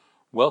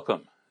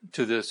Welcome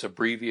to this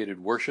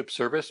abbreviated worship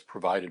service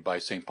provided by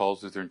St.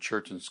 Paul's Lutheran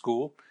Church and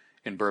School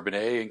in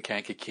Bourbonnais and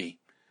Kankakee.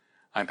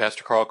 I'm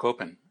Pastor Carl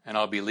Copen, and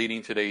I'll be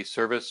leading today's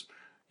service.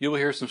 You will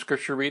hear some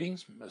scripture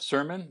readings, a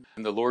sermon,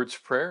 and the Lord's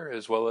Prayer,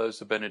 as well as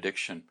the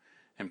benediction,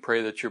 and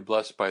pray that you're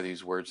blessed by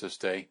these words this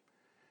day.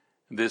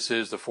 This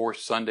is the fourth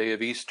Sunday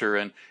of Easter,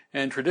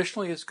 and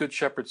traditionally it's Good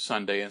Shepherd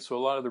Sunday, and so a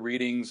lot of the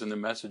readings and the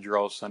message are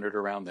all centered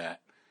around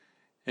that.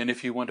 And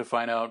if you want to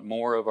find out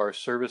more of our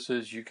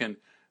services, you can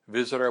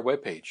visit our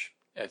webpage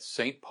at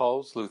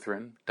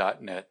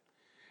stpaulslutheran.net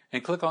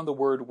and click on the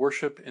word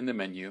worship in the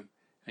menu,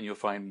 and you'll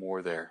find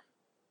more there.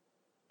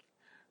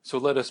 So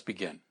let us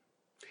begin.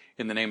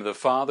 In the name of the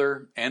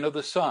Father, and of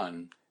the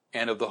Son,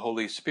 and of the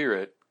Holy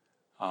Spirit.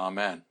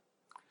 Amen.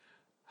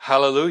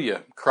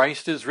 Hallelujah.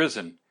 Christ is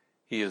risen.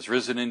 He is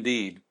risen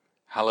indeed.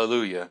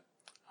 Hallelujah.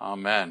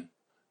 Amen.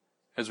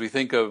 As we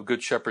think of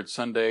Good Shepherd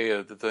Sunday,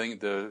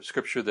 the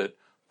scripture that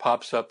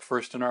pops up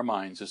first in our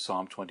minds is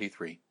Psalm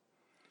 23.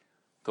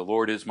 The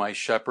Lord is my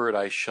shepherd,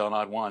 I shall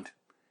not want.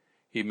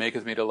 He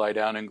maketh me to lie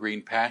down in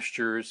green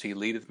pastures. He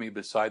leadeth me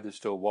beside the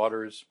still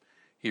waters.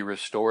 He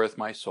restoreth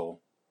my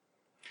soul.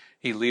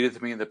 He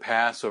leadeth me in the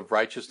paths of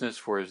righteousness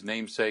for his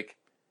name's sake.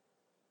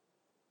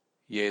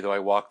 Yea, though I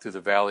walk through the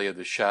valley of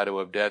the shadow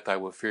of death, I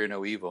will fear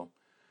no evil.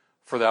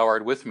 For thou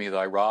art with me,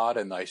 thy rod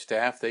and thy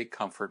staff, they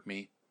comfort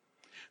me.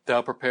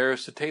 Thou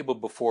preparest a table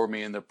before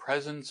me in the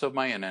presence of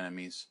mine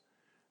enemies.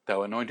 Thou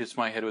anointest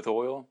my head with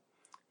oil,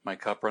 my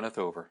cup runneth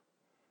over.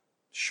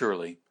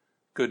 Surely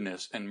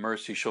goodness and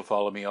mercy shall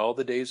follow me all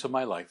the days of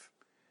my life,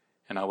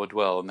 and I will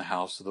dwell in the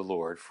house of the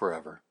Lord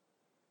forever.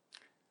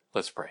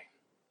 Let's pray.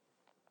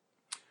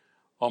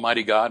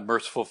 Almighty God,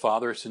 merciful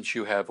Father, since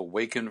you have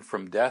awakened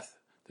from death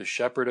the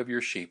shepherd of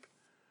your sheep,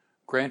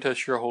 grant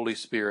us your Holy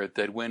Spirit,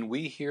 that when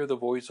we hear the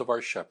voice of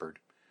our shepherd,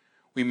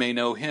 we may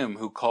know him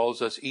who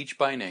calls us each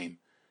by name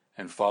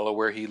and follow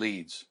where he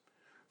leads.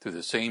 Through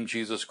the same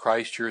Jesus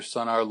Christ, your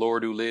Son, our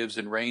Lord, who lives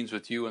and reigns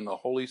with you in the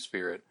Holy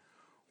Spirit,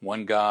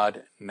 one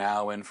God,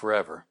 now and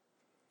forever.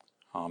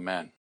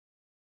 Amen.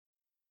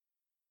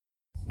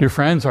 Dear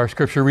friends, our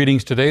scripture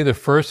readings today, the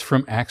first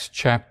from Acts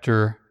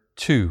chapter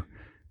 2,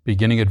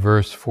 beginning at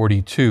verse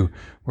 42,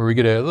 where we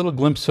get a little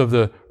glimpse of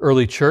the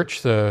early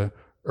church, the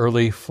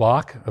early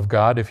flock of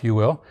God, if you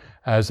will,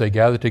 as they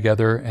gather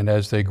together and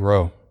as they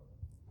grow.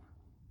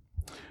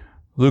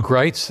 Luke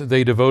writes,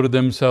 they devoted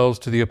themselves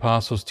to the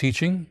apostles'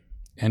 teaching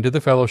and to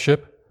the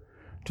fellowship,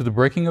 to the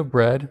breaking of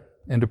bread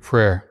and to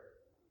prayer.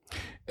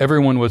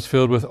 Everyone was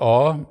filled with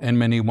awe, and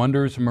many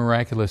wonders and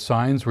miraculous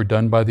signs were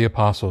done by the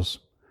apostles.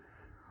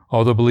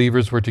 All the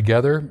believers were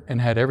together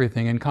and had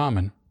everything in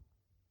common.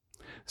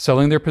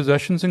 Selling their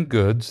possessions and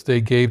goods,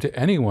 they gave to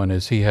anyone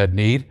as he had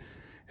need.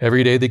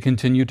 Every day they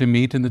continued to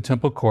meet in the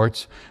temple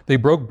courts. They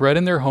broke bread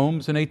in their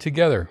homes and ate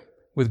together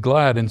with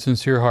glad and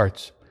sincere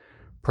hearts,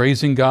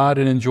 praising God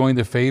and enjoying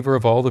the favor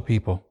of all the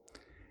people.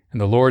 And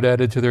the Lord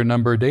added to their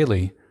number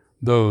daily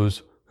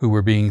those who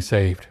were being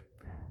saved.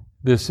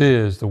 This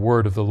is the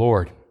word of the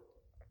Lord.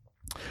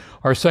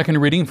 Our second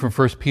reading from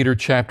 1 Peter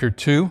chapter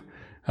 2,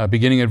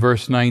 beginning at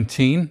verse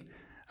 19,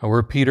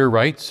 where Peter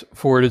writes,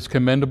 for it is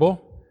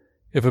commendable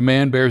if a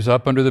man bears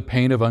up under the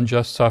pain of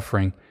unjust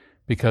suffering,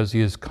 because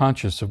he is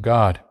conscious of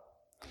God.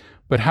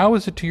 But how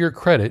is it to your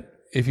credit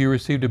if you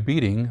received a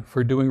beating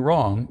for doing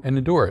wrong and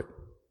endure it?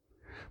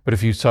 But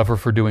if you suffer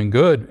for doing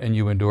good and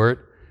you endure it,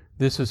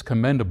 this is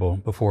commendable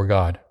before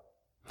God.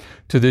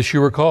 To this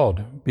you were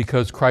called,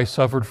 because Christ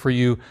suffered for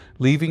you,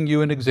 leaving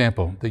you an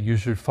example that you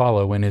should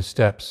follow in his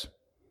steps.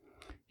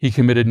 He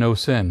committed no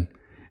sin,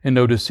 and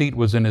no deceit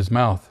was in his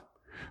mouth.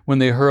 When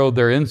they hurled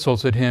their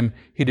insults at him,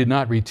 he did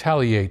not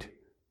retaliate.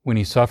 When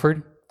he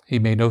suffered, he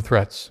made no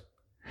threats.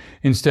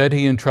 Instead,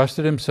 he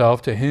entrusted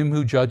himself to him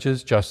who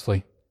judges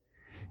justly.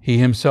 He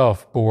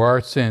himself bore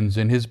our sins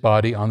in his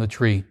body on the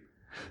tree,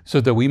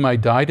 so that we might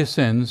die to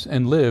sins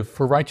and live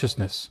for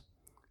righteousness.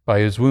 By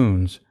his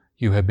wounds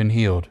you have been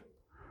healed.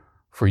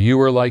 For you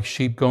were like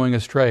sheep going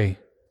astray,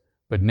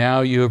 but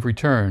now you have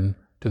returned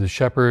to the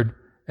shepherd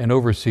and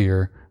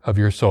overseer of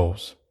your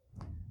souls.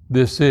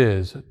 This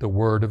is the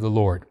word of the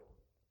Lord.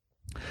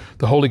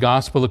 The Holy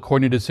Gospel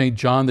according to St.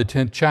 John, the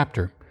 10th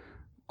chapter.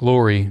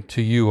 Glory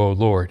to you, O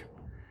Lord.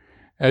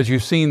 As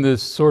you've seen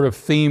this sort of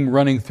theme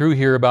running through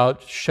here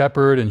about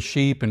shepherd and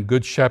sheep and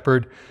good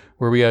shepherd,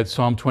 where we had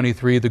Psalm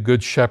 23, the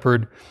good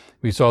shepherd.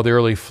 We saw the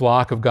early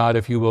flock of God,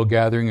 if you will,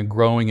 gathering and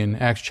growing in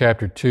Acts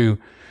chapter 2.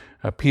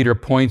 Peter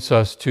points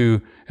us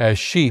to, as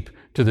sheep,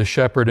 to the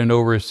shepherd and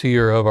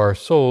overseer of our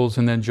souls.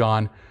 And then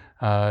John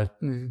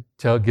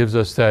gives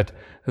us that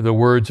the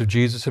words of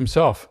Jesus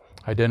himself,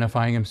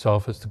 identifying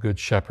himself as the good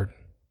shepherd.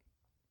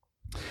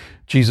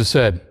 Jesus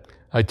said,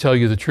 I tell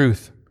you the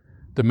truth,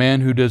 the man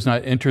who does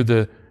not enter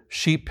the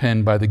sheep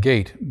pen by the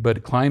gate,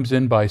 but climbs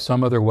in by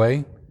some other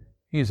way,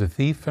 he is a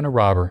thief and a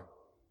robber.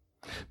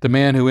 The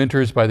man who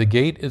enters by the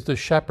gate is the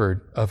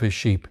shepherd of his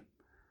sheep.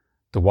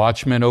 The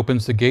watchman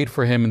opens the gate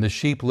for him, and the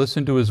sheep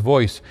listen to his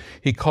voice.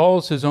 He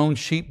calls his own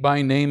sheep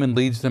by name and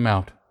leads them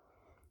out.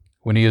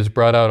 When he has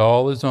brought out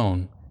all his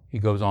own, he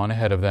goes on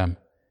ahead of them,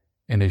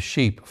 and his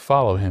sheep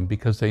follow him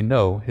because they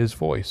know his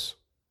voice.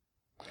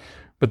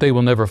 But they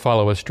will never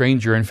follow a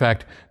stranger. In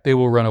fact, they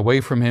will run away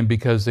from him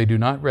because they do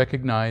not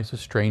recognize a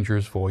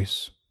stranger's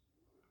voice.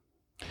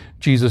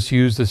 Jesus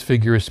used this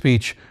figure of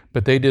speech,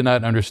 but they did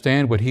not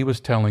understand what he was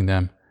telling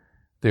them.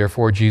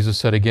 Therefore, Jesus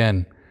said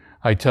again,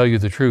 I tell you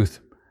the truth,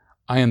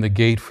 I am the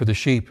gate for the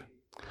sheep.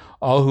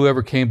 All who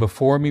ever came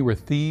before me were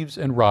thieves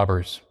and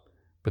robbers,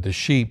 but the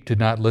sheep did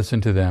not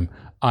listen to them.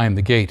 I am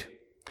the gate.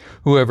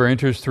 Whoever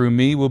enters through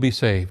me will be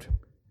saved.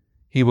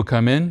 He will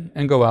come in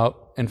and go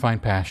out and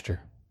find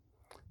pasture.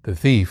 The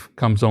thief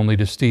comes only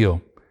to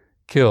steal,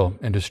 kill,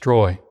 and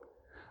destroy.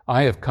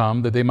 I have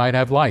come that they might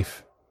have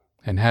life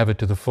and have it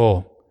to the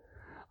full.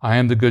 I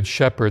am the good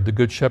shepherd. The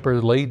good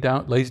shepherd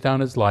lays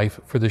down his life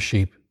for the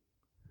sheep.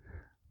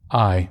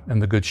 I am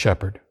the good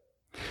shepherd.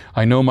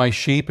 I know my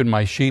sheep, and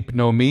my sheep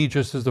know me,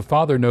 just as the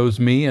Father knows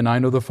me, and I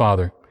know the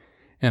Father,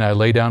 and I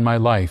lay down my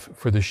life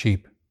for the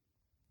sheep.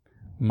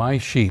 My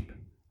sheep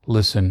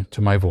listen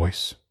to my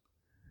voice.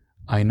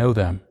 I know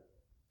them,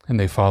 and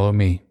they follow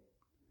me.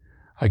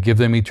 I give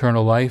them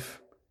eternal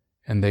life,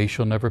 and they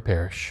shall never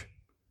perish.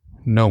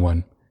 No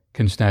one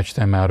can snatch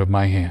them out of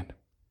my hand.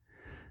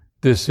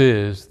 This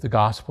is the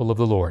gospel of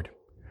the Lord.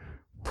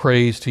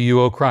 Praise to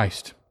you, O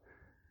Christ.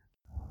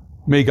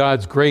 May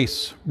God's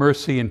grace,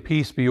 mercy, and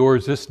peace be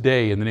yours this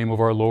day in the name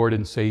of our Lord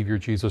and Savior,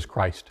 Jesus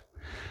Christ.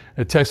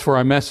 The text for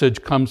our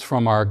message comes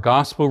from our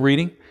gospel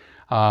reading,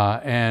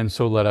 and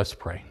so let us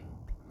pray.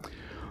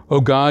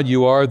 O God,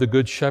 you are the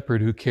good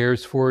shepherd who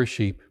cares for his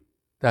sheep.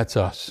 That's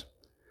us.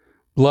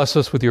 Bless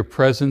us with your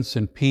presence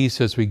and peace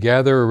as we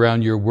gather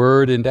around your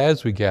word, and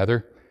as we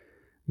gather,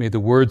 may the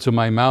words of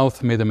my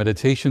mouth, may the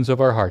meditations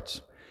of our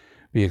hearts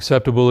be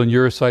acceptable in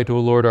your sight, O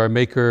Lord, our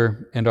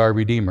Maker and our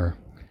Redeemer.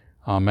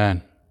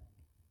 Amen.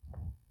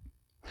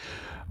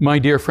 My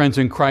dear friends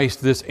in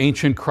Christ, this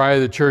ancient cry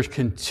of the church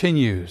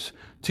continues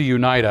to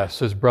unite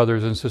us as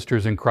brothers and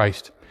sisters in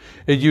Christ.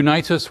 It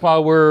unites us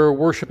while we're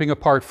worshiping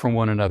apart from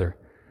one another.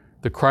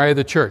 The cry of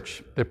the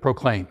church that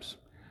proclaims,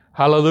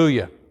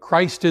 Hallelujah,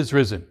 Christ is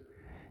risen.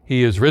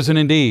 He is risen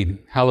indeed.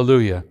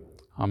 Hallelujah.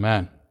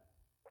 Amen.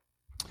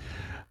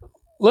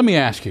 Let me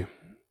ask you,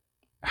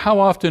 how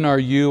often are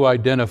you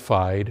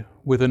identified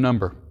with a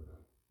number?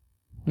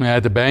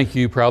 At the bank,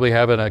 you probably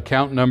have an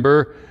account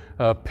number,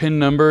 a PIN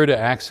number to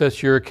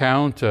access your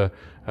account,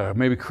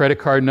 maybe credit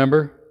card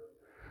number.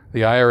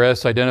 The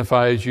IRS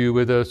identifies you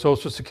with a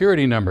Social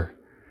Security number.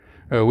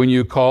 When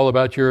you call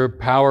about your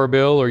power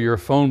bill or your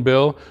phone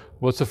bill,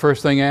 what's the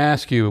first thing I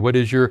ask you? What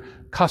is your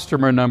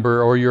customer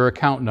number or your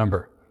account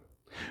number?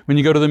 When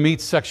you go to the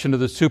meat section of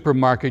the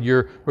supermarket,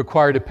 you're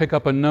required to pick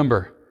up a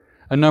number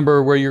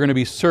where you're going to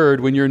be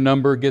served when your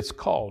number gets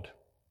called.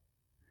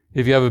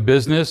 If you have a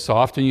business,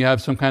 often you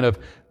have some kind of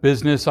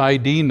business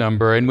ID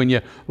number, and when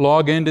you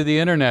log into the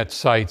internet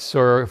sites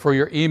or for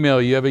your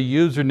email, you have a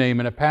username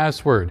and a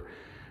password.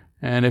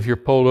 And if you're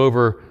pulled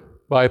over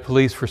by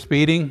police for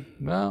speeding,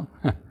 well,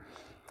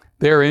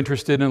 they're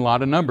interested in a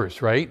lot of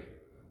numbers, right?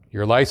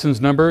 Your license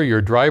number,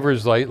 your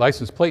driver's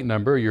license plate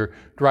number, your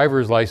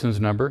driver's license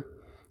number,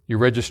 your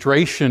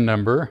registration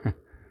number,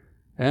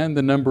 and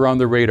the number on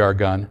the radar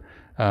gun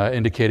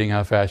indicating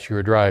how fast you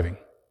were driving.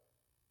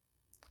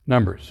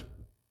 Numbers.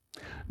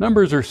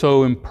 Numbers are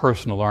so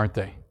impersonal, aren't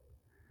they?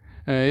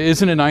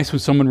 Isn't it nice when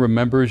someone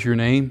remembers your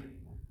name?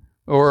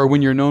 Or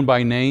when you're known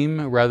by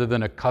name rather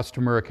than a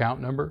customer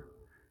account number?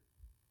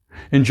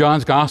 In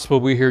John's Gospel,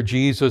 we hear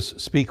Jesus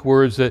speak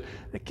words that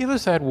give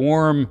us that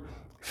warm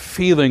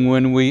feeling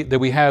that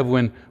we have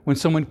when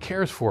someone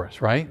cares for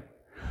us, right?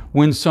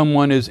 When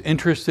someone is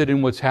interested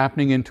in what's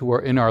happening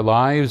in our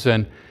lives,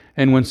 and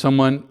when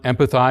someone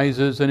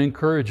empathizes and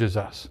encourages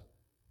us.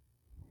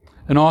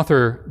 An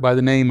author by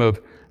the name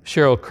of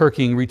Cheryl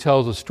Kirking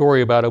retells a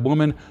story about a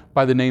woman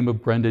by the name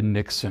of Brenda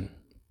Nixon.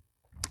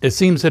 It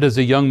seems that as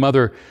a young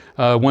mother,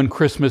 one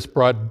Christmas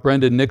brought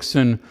Brenda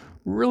Nixon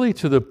really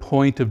to the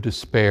point of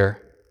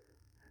despair.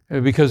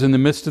 Because in the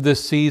midst of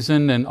this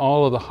season and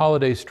all of the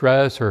holiday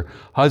stress, her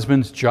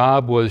husband's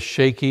job was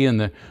shaky, and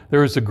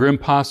there was a grim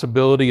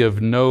possibility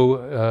of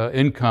no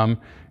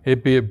income.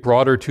 It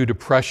brought her to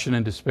depression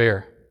and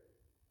despair.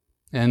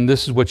 And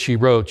this is what she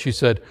wrote. She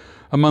said,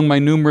 "Among my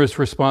numerous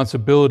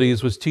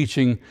responsibilities was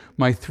teaching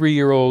my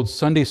 3-year-old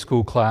Sunday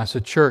school class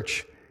at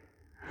church.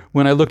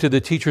 When I looked at the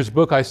teacher's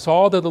book, I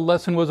saw that the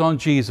lesson was on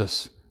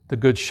Jesus, the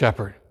Good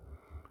Shepherd.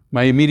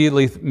 My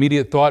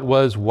immediate thought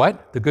was,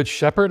 what? The Good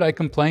Shepherd? I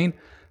complained.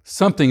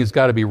 Something has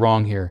got to be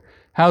wrong here.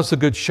 How's the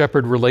Good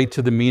Shepherd relate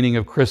to the meaning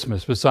of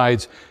Christmas?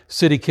 Besides,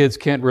 city kids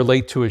can't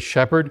relate to a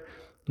shepherd."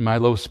 My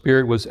low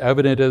spirit was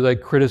evident as I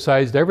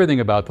criticized everything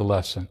about the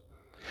lesson.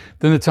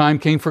 Then the time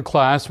came for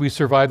class. We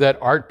survived that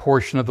art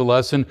portion of the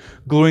lesson,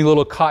 gluing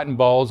little cotton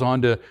balls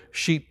onto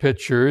sheep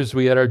pictures.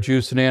 We had our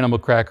juice and animal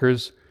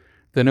crackers.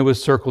 Then it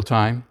was circle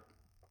time.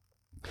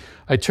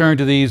 I turned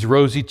to these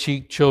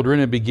rosy-cheeked children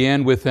and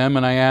began with them,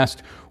 and I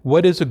asked,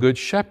 "What is a good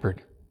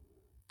shepherd?"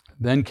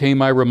 Then came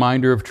my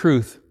reminder of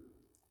truth,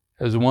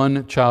 as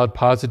one child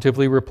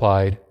positively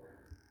replied,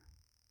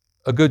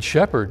 "A good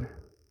shepherd,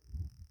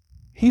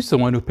 He's the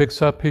one who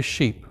picks up his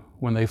sheep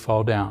when they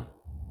fall down.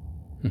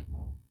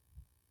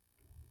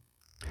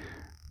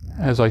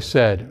 As I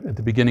said at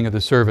the beginning of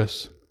the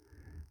service,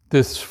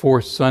 this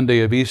fourth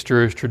Sunday of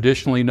Easter is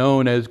traditionally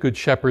known as Good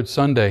Shepherd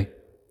Sunday.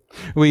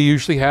 We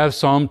usually have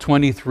Psalm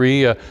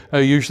 23,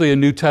 usually a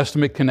New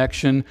Testament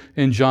connection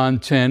in John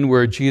 10,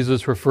 where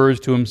Jesus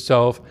refers to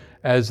himself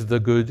as the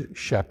Good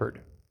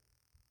Shepherd.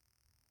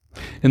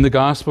 In the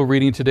Gospel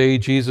reading today,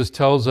 Jesus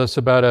tells us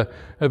about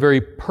a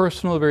very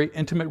personal, very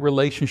intimate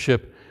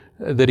relationship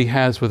that he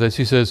has with us.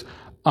 He says,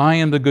 I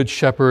am the Good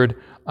Shepherd.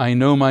 I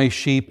know my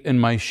sheep, and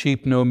my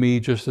sheep know me,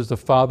 just as the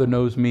Father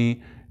knows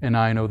me, and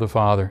I know the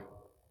Father.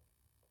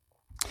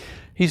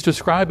 He's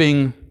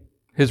describing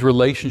his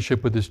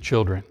relationship with his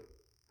children,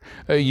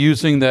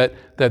 using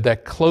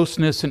that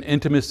closeness and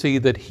intimacy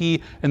that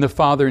he and the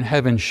Father in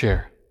heaven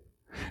share.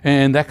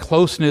 And that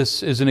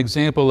closeness is an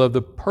example of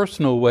the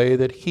personal way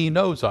that he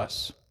knows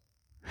us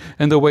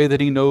and the way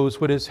that he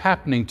knows what is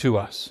happening to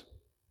us.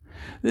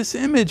 This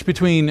image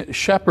between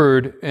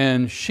shepherd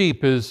and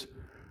sheep is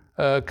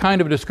kind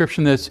of a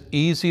description that's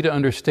easy to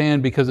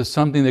understand because it's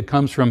something that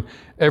comes from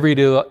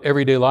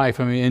everyday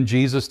life. I mean, in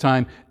Jesus'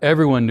 time,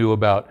 everyone knew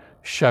about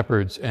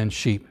shepherds and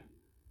sheep.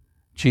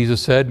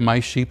 Jesus said, my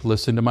sheep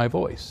listen to my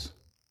voice.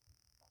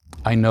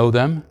 I know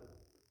them,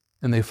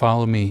 and they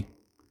follow me.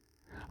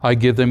 I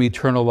give them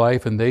eternal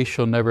life, and they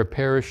shall never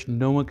perish.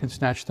 No one can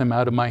snatch them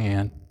out of my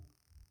hand.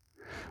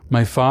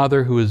 My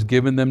Father, who has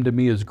given them to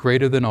me, is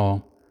greater than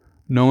all.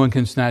 No one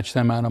can snatch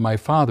them out of my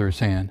Father's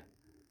hand.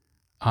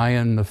 I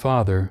and the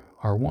Father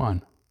are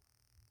one.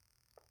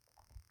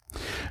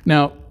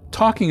 Now,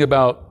 talking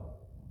about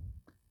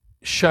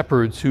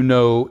shepherds who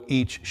know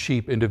each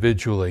sheep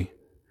individually,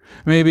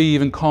 maybe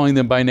even calling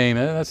them by name,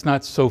 that's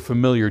not so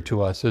familiar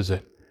to us, is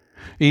it?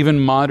 Even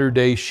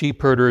modern-day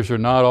sheep herders are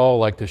not all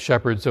like the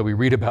shepherds that we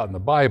read about in the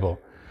Bible.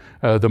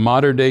 The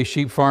modern-day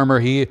sheep farmer,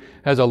 he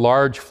has a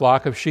large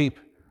flock of sheep,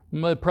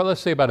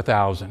 let's say about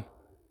 1,000.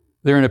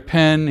 They're in a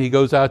pen. He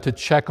goes out to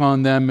check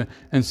on them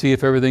and see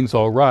if everything's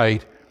all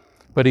right.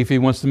 But if he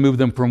wants to move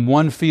them from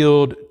one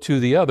field to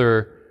the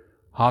other,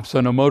 hops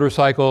on a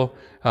motorcycle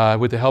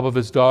with the help of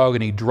his dog,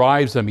 and he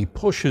drives them, he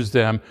pushes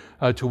them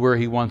to where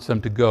he wants them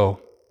to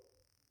go.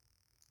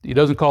 He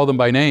doesn't call them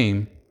by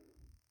name.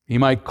 He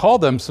might call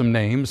them some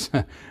names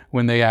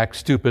when they act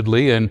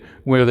stupidly and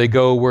where they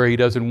go where he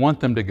doesn't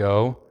want them to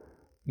go,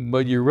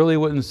 but you really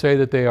wouldn't say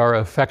that they are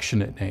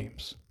affectionate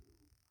names.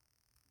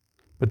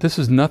 But this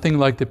is nothing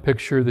like the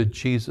picture that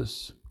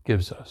Jesus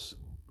gives us.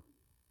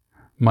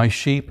 My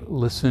sheep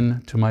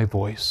listen to my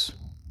voice.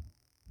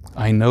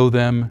 I know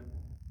them,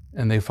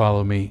 and they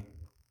follow me.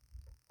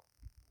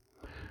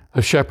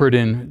 A shepherd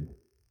in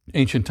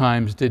ancient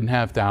times didn't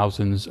have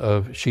thousands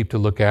of sheep to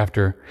look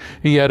after.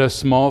 He had a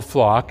small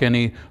flock, and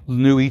he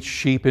knew each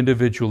sheep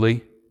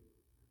individually.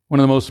 One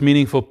of the most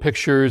meaningful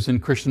pictures in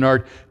Christian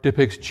art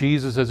depicts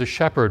Jesus as a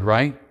shepherd,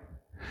 right?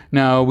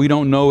 Now, we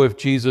don't know if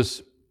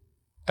Jesus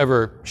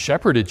ever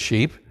shepherded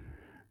sheep.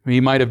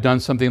 He might have done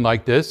something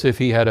like this if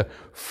he had a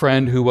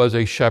friend who was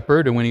a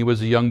shepherd, and when he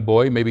was a young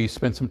boy, maybe he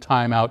spent some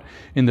time out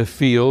in the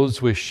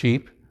fields with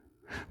sheep.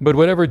 But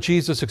whatever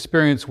Jesus'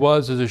 experience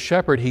was as a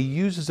shepherd, he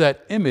uses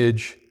that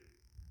image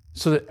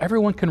so that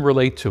everyone can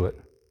relate to it.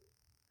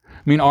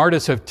 I mean,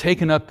 artists have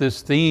taken up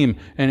this theme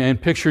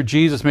and pictured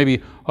Jesus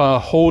maybe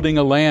holding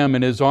a lamb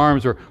in his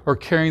arms or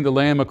carrying the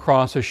lamb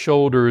across his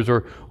shoulders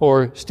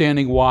or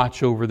standing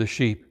watch over the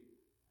sheep.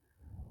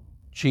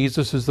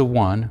 Jesus is the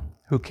one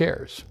who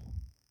cares.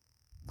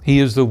 He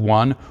is the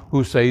one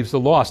who saves the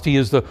lost. He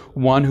is the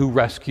one who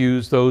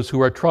rescues those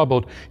who are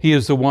troubled. He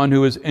is the one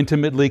who is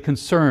intimately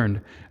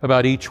concerned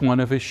about each one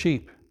of his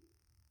sheep.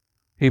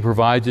 He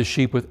provides his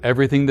sheep with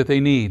everything that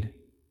they need.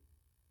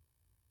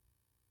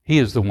 He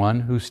is the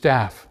one whose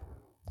staff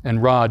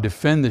and rod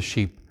defend the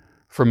sheep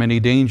from any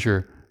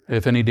danger,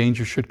 if any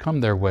danger should come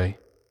their way.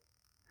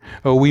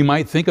 Oh, we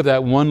might think of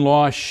that one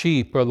lost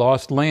sheep or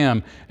lost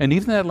lamb, and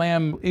even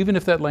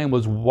if that lamb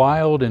was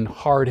wild and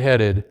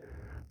hard-headed,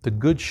 the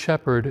Good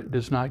Shepherd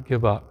does not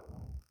give up.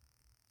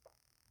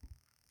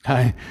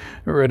 I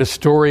read a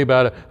story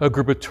about a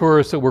group of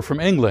tourists that were from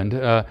England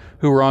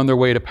who were on their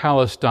way to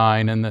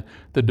Palestine, and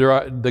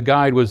the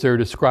guide was there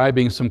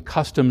describing some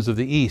customs of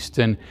the East,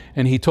 and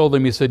he told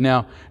them, he said,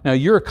 now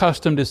you're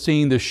accustomed to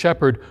seeing the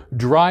shepherd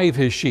drive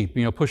his sheep,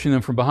 pushing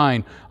them from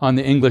behind on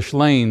the English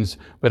lanes,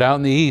 but out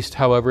in the East,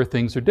 however,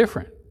 things are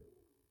different.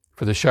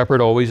 For the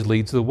shepherd always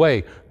leads the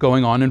way,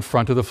 going on in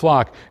front of the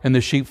flock, and the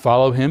sheep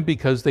follow him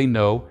because they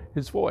know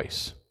his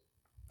voice.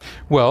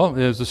 Well,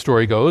 as the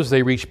story goes,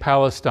 they reached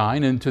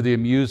Palestine, and to the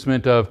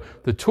amusement of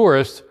the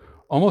tourists,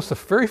 almost the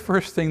very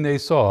first thing they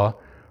saw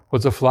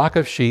was a flock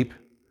of sheep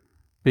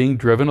being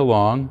driven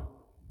along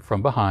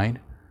from behind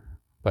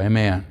by a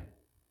man.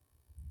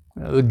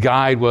 The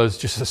guide was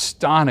just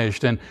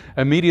astonished and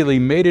immediately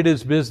made it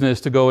his business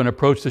to go and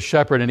approach the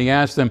shepherd, and he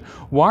asked them,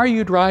 "Why are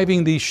you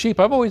driving these sheep?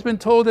 I've always been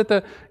told that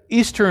the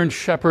Eastern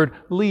shepherd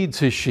leads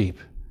his sheep."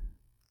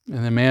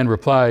 And the man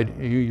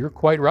replied, "You're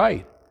quite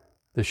right.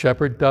 The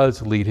shepherd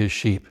does lead his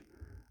sheep,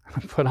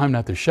 but I'm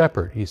not the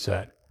shepherd," he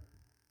said.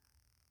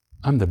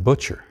 I'm the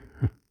butcher.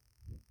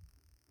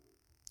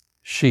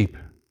 Sheep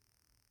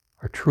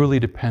are truly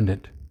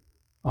dependent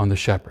on the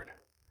shepherd.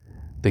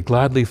 They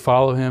gladly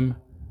follow him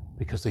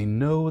because they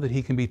know that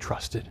he can be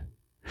trusted.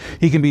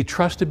 He can be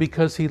trusted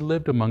because he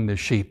lived among the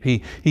sheep.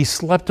 He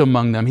slept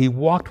among them. He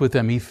walked with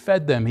them. He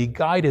fed them. He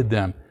guided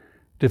them,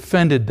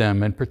 defended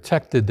them, and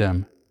protected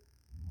them.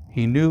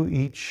 He knew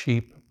each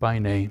sheep by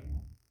name.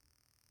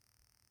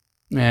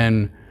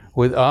 And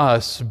with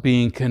us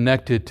being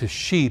connected to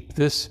sheep,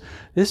 this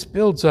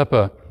builds up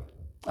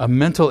a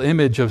mental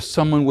image of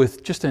someone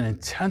with just an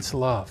intense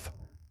love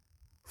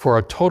for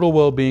our total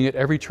well-being at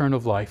every turn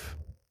of life.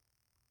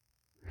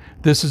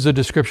 This is a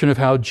description of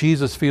how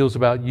Jesus feels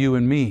about you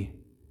and me.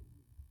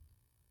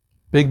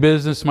 Big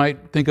business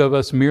might think of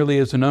us merely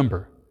as a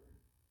number,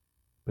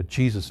 but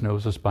Jesus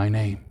knows us by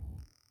name.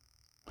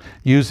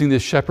 Using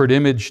this shepherd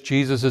image,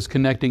 Jesus is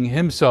connecting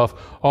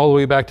himself all the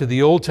way back to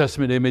the Old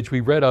Testament image we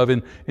read of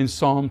in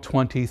Psalm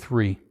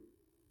 23.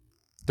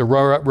 The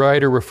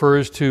writer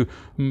refers to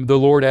the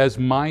Lord as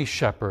my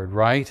shepherd,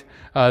 right?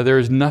 There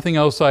is nothing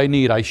else I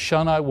need. I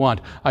shall not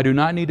want. I do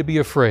not need to be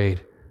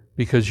afraid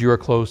because you are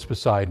close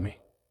beside me.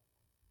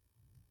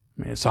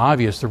 I mean, it's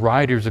obvious the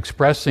writer is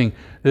expressing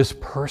this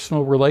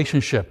personal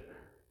relationship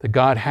that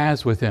God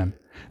has with him.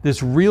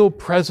 This real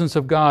presence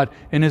of God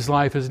in his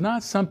life is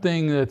not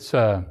something that's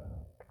a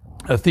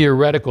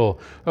theoretical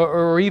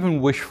or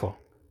even wishful.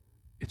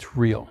 It's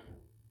real.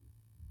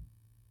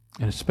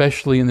 And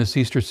especially in this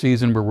Easter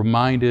season, we're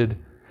reminded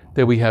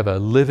that we have a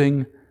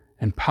living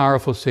and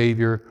powerful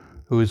Savior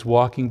who is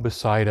walking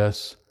beside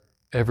us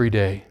every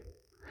day.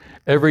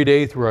 Every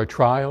day through our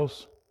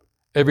trials,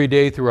 every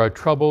day through our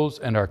troubles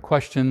and our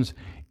questions,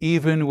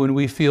 even when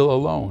we feel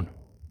alone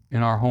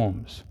in our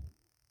homes.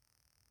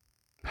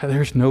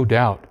 There's no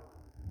doubt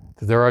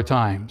that there are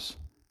times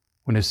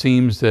when it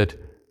seems that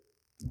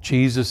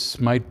Jesus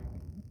might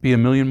be a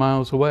million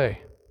miles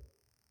away.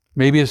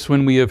 Maybe it's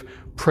when we have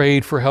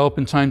prayed for help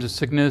in times of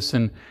sickness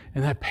and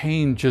that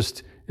pain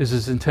just is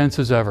as intense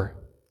as ever.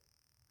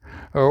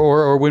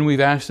 Or when we've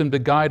asked him to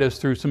guide us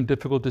through some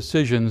difficult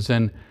decisions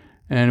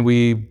and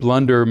we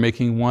blunder,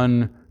 making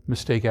one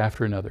mistake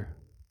after another.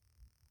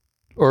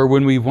 Or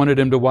when we've wanted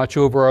him to watch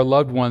over our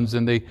loved ones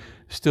and they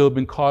still have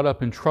been caught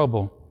up in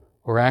trouble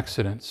or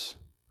accidents.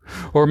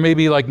 Or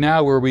maybe like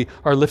now where we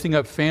are lifting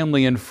up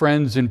family and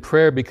friends in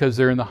prayer because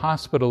they're in the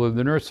hospital or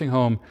the nursing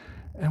home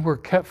and we're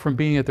kept from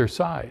being at their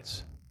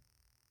sides.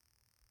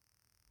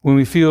 When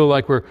we feel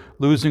like we're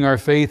losing our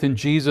faith in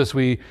Jesus,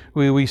 we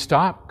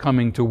stop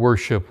coming to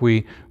worship.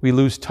 We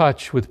lose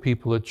touch with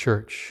people at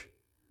church.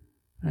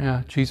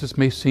 Yeah, Jesus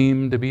may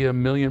seem to be a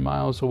million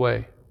miles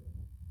away.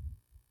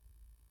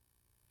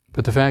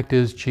 But the fact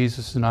is,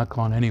 Jesus has not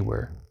gone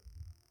anywhere.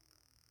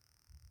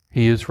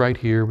 He is right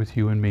here with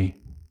you and me.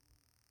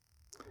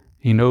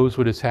 He knows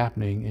what is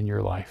happening in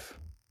your life.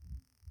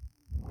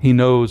 He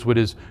knows what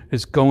is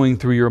going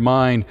through your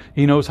mind.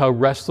 He knows how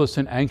restless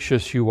and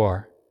anxious you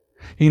are.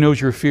 He knows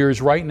your fears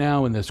right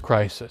now in this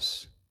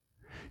crisis.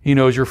 He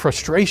knows your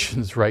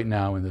frustrations right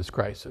now in this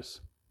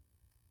crisis.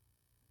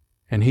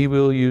 And he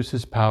will use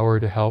his power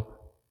to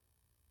help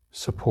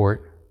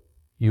support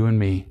you and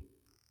me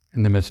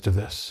in the midst of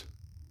this.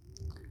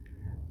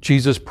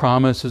 Jesus'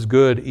 promise is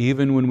good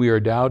even when we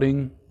are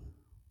doubting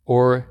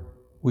or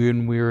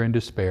when we are in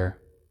despair.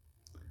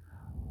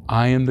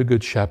 I am the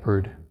good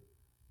shepherd.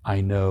 I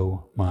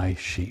know my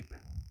sheep.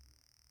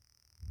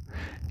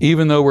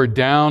 Even though we're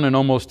down and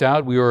almost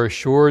out, we are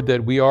assured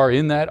that we are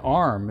in the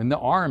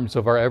arms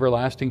of our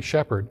everlasting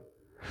shepherd,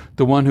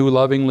 the one who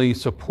lovingly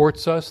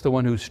supports us, the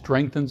one who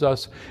strengthens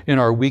us in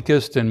our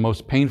weakest and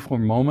most painful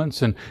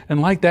moments. And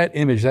like that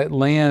image, that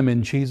lamb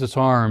in Jesus'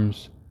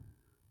 arms,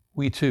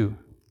 we too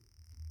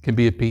can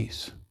be at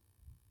peace.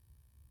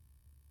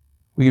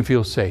 We can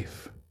feel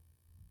safe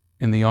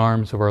in the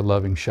arms of our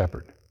loving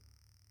shepherd.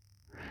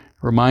 It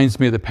reminds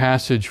me of the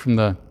passage from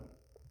the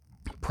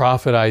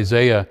prophet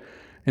Isaiah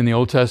in the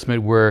Old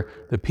Testament where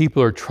the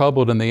people are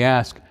troubled and they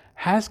ask,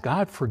 has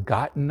God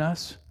forgotten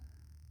us?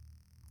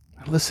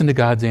 Listen to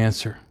God's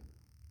answer.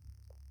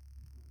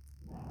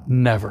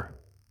 Never.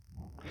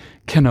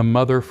 Can a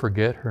mother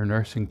forget her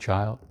nursing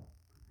child?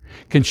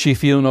 Can she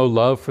feel no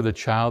love for the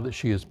child that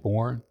she has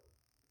borne?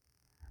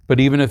 But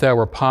even if that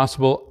were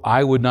possible,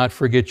 I would not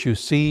forget you.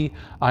 See,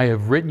 I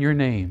have written your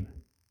name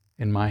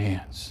in my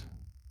hands.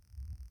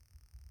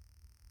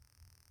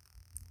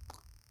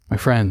 My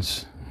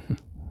friends,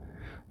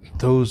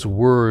 those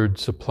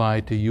words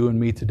apply to you and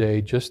me today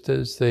just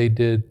as they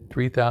did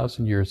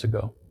 3,000 years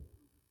ago.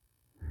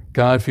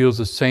 God feels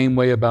the same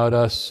way about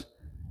us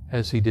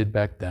as he did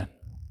back then.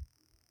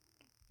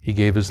 He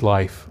gave his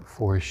life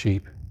for his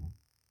sheep.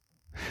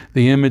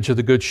 The image of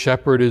the Good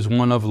Shepherd is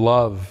one of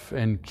love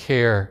and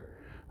care,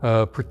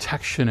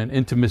 protection and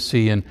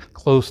intimacy and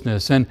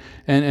closeness. And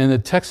the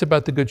text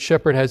about the Good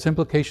Shepherd has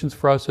implications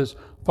for us as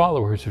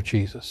followers of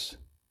Jesus.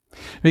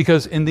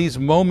 Because in these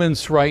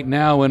moments right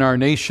now in our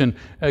nation,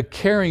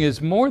 caring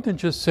is more than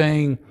just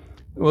saying,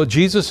 well,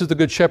 Jesus is the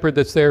Good Shepherd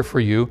that's there for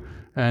you,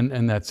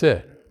 and that's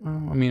it.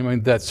 Well, I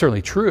mean, that's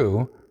certainly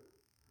true.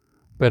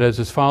 but as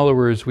his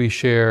followers, we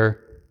share,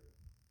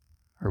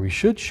 or we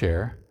should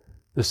share,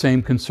 the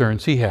same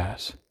concerns he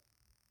has.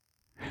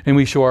 And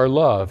we show our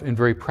love in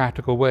very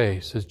practical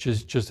ways,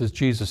 just as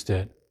Jesus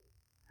did.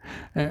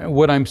 And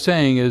what I'm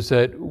saying is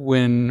that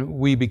when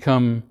we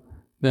become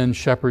then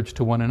shepherds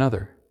to one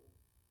another,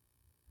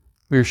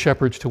 we are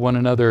shepherds to one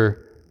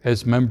another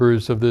as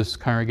members of this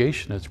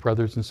congregation, as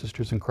brothers and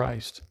sisters in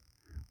Christ.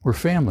 We're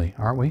family,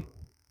 aren't we?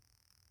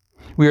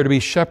 We are to be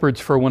shepherds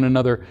for one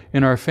another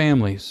in our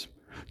families,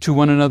 to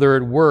one another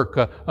at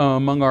work,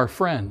 among our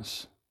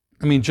friends.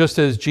 I mean, just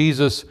as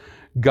Jesus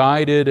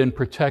guided and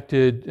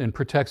protected and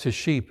protects his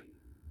sheep,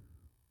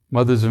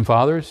 mothers and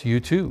fathers, you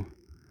too,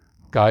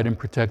 guide and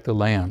protect the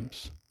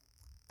lambs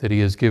that he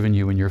has given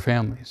you in your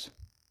families.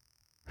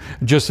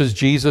 Just as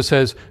Jesus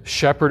has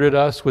shepherded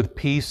us with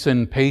peace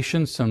and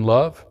patience and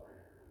love,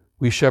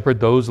 we shepherd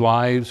those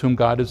lives whom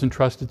God has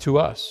entrusted to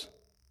us.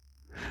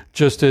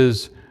 Just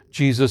as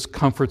Jesus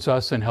comforts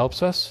us and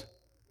helps us,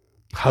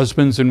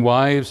 husbands and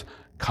wives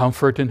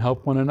comfort and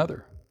help one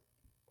another.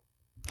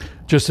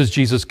 Just as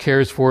Jesus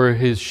cares for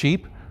his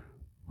sheep,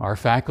 our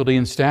faculty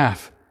and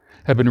staff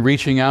have been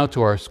reaching out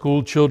to our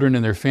school children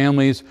and their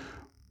families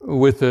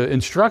with the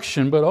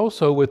instruction, but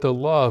also with the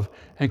love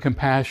and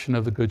compassion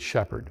of the Good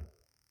Shepherd.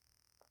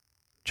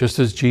 Just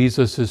as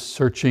Jesus is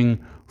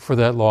searching for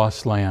that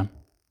lost lamb,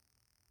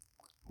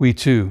 we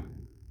too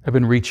have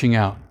been reaching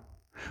out.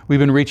 We've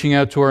been reaching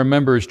out to our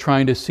members,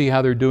 trying to see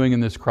how they're doing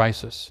in this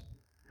crisis,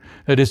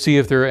 to see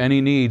if there are any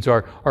needs.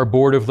 Our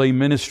Board of Lay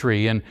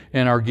Ministry and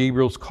our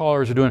Gabriel's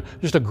Callers are doing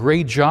just a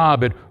great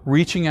job at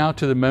reaching out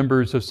to the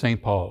members of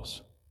St.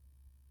 Paul's.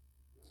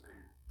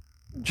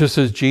 Just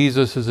as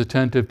Jesus is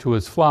attentive to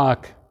his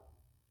flock,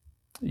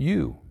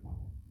 you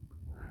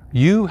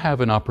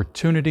have an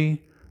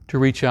opportunity to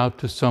reach out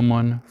to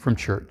someone from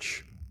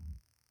church.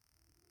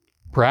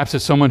 Perhaps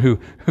it's someone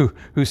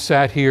who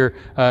sat here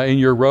in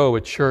your row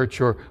at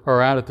church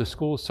or out at the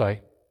school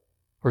site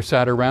or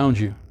sat around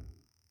you.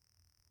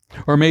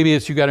 Or maybe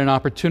it's you got an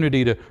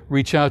opportunity to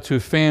reach out to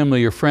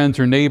family or friends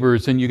or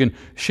neighbors, and you can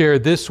share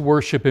this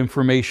worship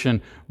information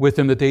with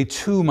them that they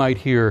too might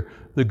hear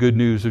the good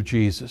news of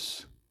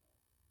Jesus.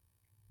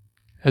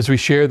 As we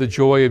share the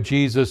joy of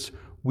Jesus,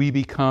 we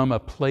become a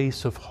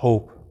place of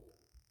hope.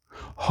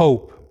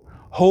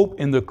 Hope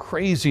in the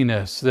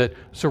craziness that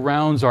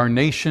surrounds our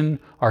nation,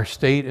 our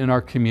state, and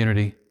our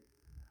community.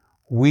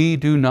 We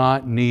do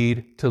not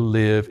need to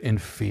live in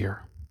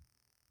fear.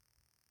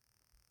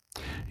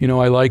 You know,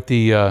 I like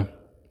the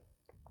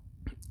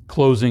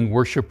closing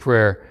worship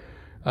prayer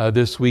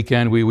this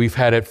weekend. We've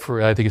had it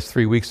for, I think it's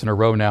 3 weeks in a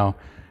row now.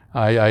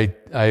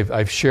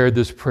 I've shared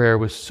this prayer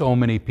with so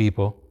many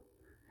people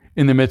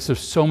in the midst of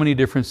so many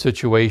different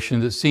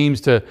situations. It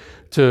seems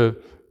to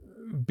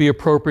be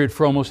appropriate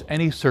for almost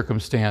any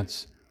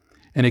circumstance,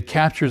 and it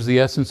captures the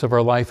essence of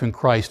our life in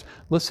Christ.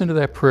 Listen to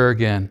that prayer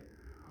again.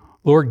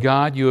 Lord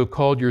God, you have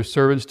called your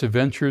servants to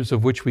ventures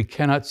of which we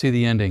cannot see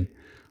the ending,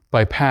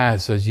 by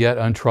paths as yet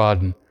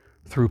untrodden,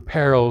 through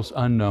perils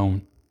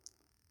unknown.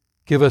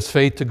 Give us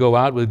faith to go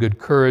out with good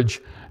courage,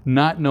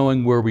 not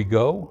knowing where we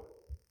go,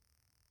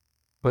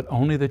 but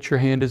only that your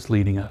hand is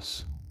leading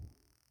us,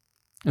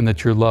 and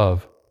that your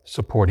love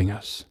supporting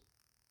us.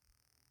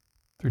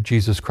 Through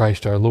Jesus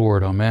Christ our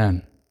Lord,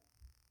 amen.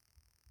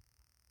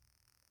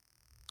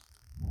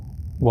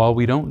 While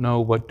we don't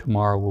know what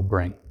tomorrow will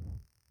bring,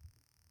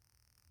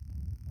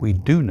 we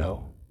do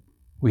know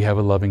we have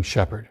a loving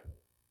shepherd.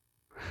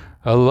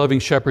 A loving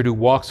shepherd who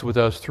walks with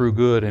us through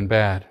good and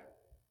bad.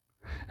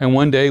 And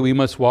one day we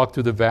must walk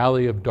through the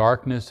valley of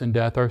darkness and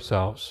death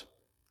ourselves.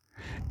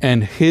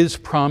 And his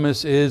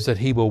promise is that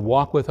he will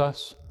walk with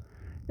us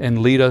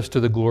and lead us to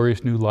the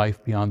glorious new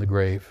life beyond the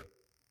grave.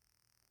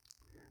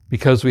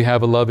 Because we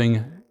have a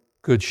loving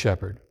good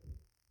shepherd.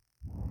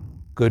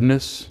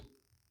 Goodness,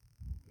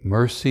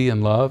 mercy,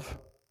 and love,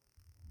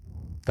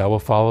 that will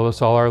follow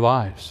us all our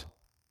lives.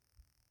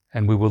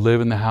 And we will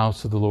live in the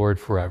house of the Lord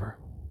forever.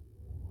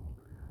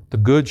 The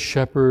good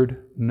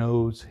shepherd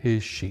knows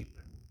his sheep.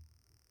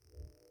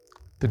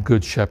 The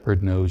good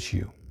shepherd knows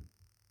you.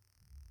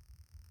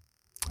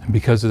 And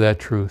because of that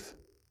truth,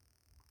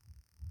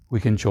 we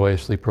can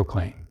joyously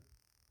proclaim,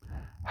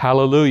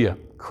 hallelujah,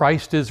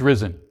 Christ is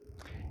risen.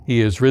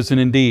 He is risen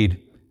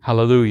indeed.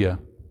 Hallelujah.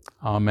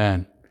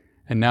 Amen.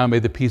 And now may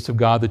the peace of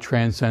God that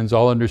transcends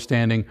all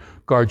understanding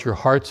guard your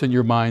hearts and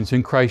your minds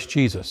in Christ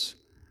Jesus.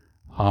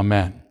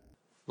 Amen.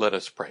 Let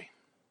us pray.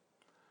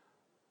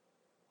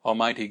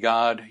 Almighty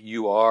God,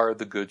 you are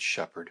the Good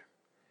Shepherd,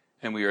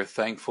 and we are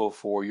thankful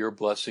for your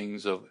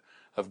blessings of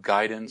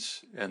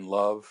guidance and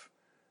love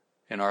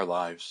in our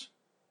lives.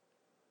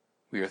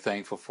 We are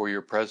thankful for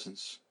your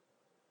presence,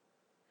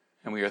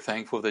 and we are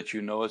thankful that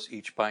you know us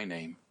each by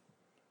name.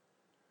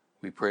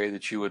 We pray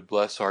that you would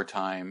bless our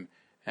time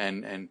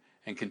and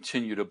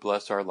continue to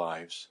bless our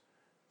lives,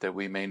 that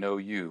we may know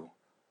you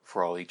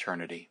for all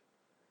eternity.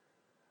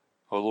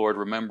 O Lord,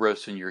 remember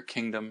us in your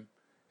kingdom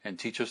and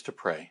teach us to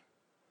pray.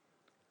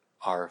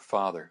 Our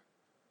Father,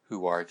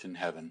 who art in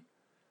heaven,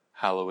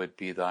 hallowed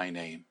be thy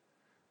name.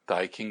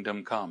 Thy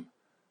kingdom come,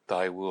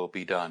 thy will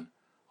be done,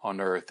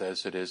 on earth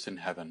as it is in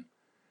heaven.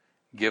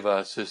 Give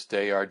us this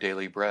day our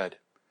daily bread,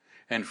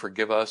 and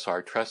forgive us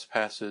our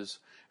trespasses,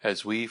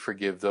 as we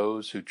forgive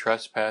those who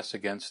trespass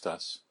against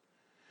us.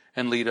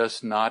 And lead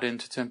us not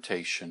into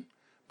temptation,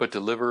 but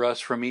deliver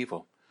us from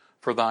evil.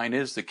 For thine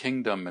is the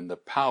kingdom, and the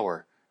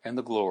power, and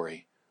the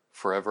glory,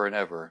 forever and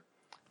ever.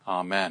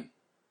 Amen.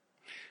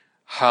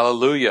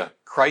 Hallelujah!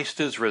 Christ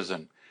is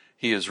risen.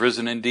 He is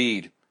risen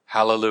indeed.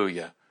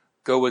 Hallelujah!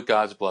 Go with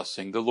God's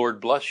blessing. The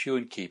Lord bless you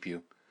and keep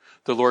you.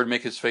 The Lord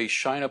make his face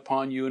shine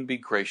upon you and be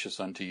gracious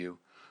unto you.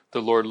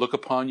 The Lord look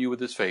upon you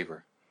with his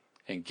favor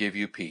and give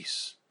you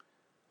peace.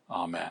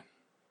 Amen.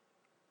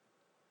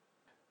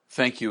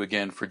 Thank you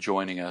again for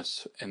joining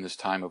us in this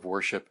time of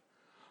worship.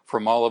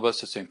 From all of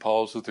us at St.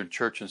 Paul's Lutheran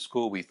Church and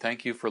School, we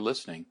thank you for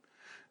listening.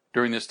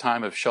 During this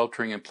time of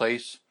sheltering in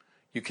place,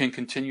 you can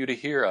continue to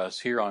hear us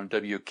here on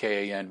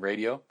WKAN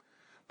radio,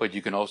 but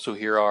you can also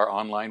hear our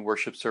online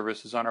worship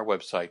services on our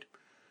website.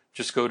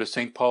 Just go to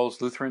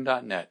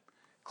stpaulslutheran.net,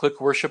 click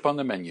Worship on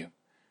the menu.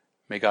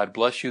 May God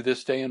bless you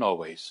this day and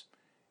always.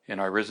 In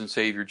our risen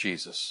Savior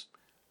Jesus.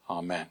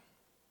 Amen.